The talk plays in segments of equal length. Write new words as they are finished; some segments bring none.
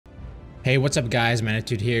Hey, what's up guys,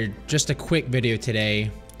 Mattitude here. Just a quick video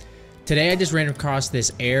today. Today I just ran across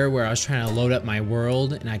this error where I was trying to load up my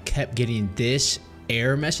world and I kept getting this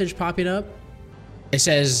error message popping up. It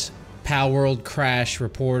says Palworld crash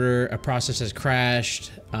reporter, a process has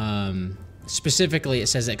crashed. Specifically it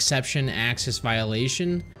says exception access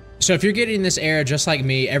violation. So if you're getting this error just like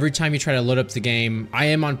me, every time you try to load up the game, I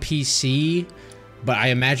am on PC, but I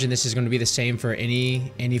imagine this is going to be the same for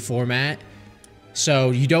any format.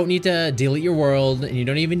 So you don't need to delete your world and you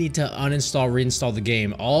don't even need to uninstall, reinstall the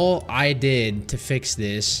game. All I did to fix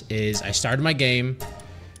this is I started my game,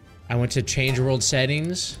 I went to change world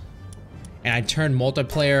settings, and I turned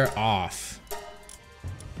multiplayer off.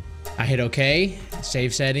 I hit OK,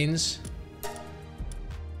 save settings,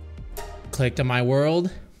 clicked on my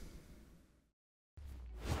world,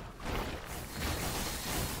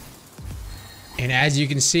 and as you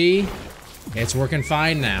can see, it's working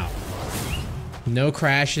fine now. No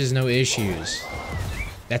crashes, no issues.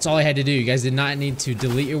 That's all I had to do. You guys did not need to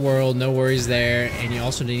delete your world, no worries there, and you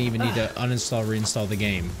also didn't even need to uninstall, reinstall the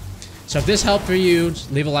game. So if this helped for you,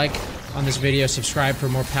 leave a like on this video, subscribe for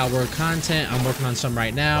more Palworld content. I'm working on some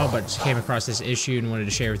right now, but just came across this issue and wanted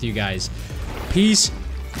to share with you guys. Peace,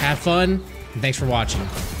 have fun, and thanks for watching.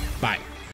 Bye.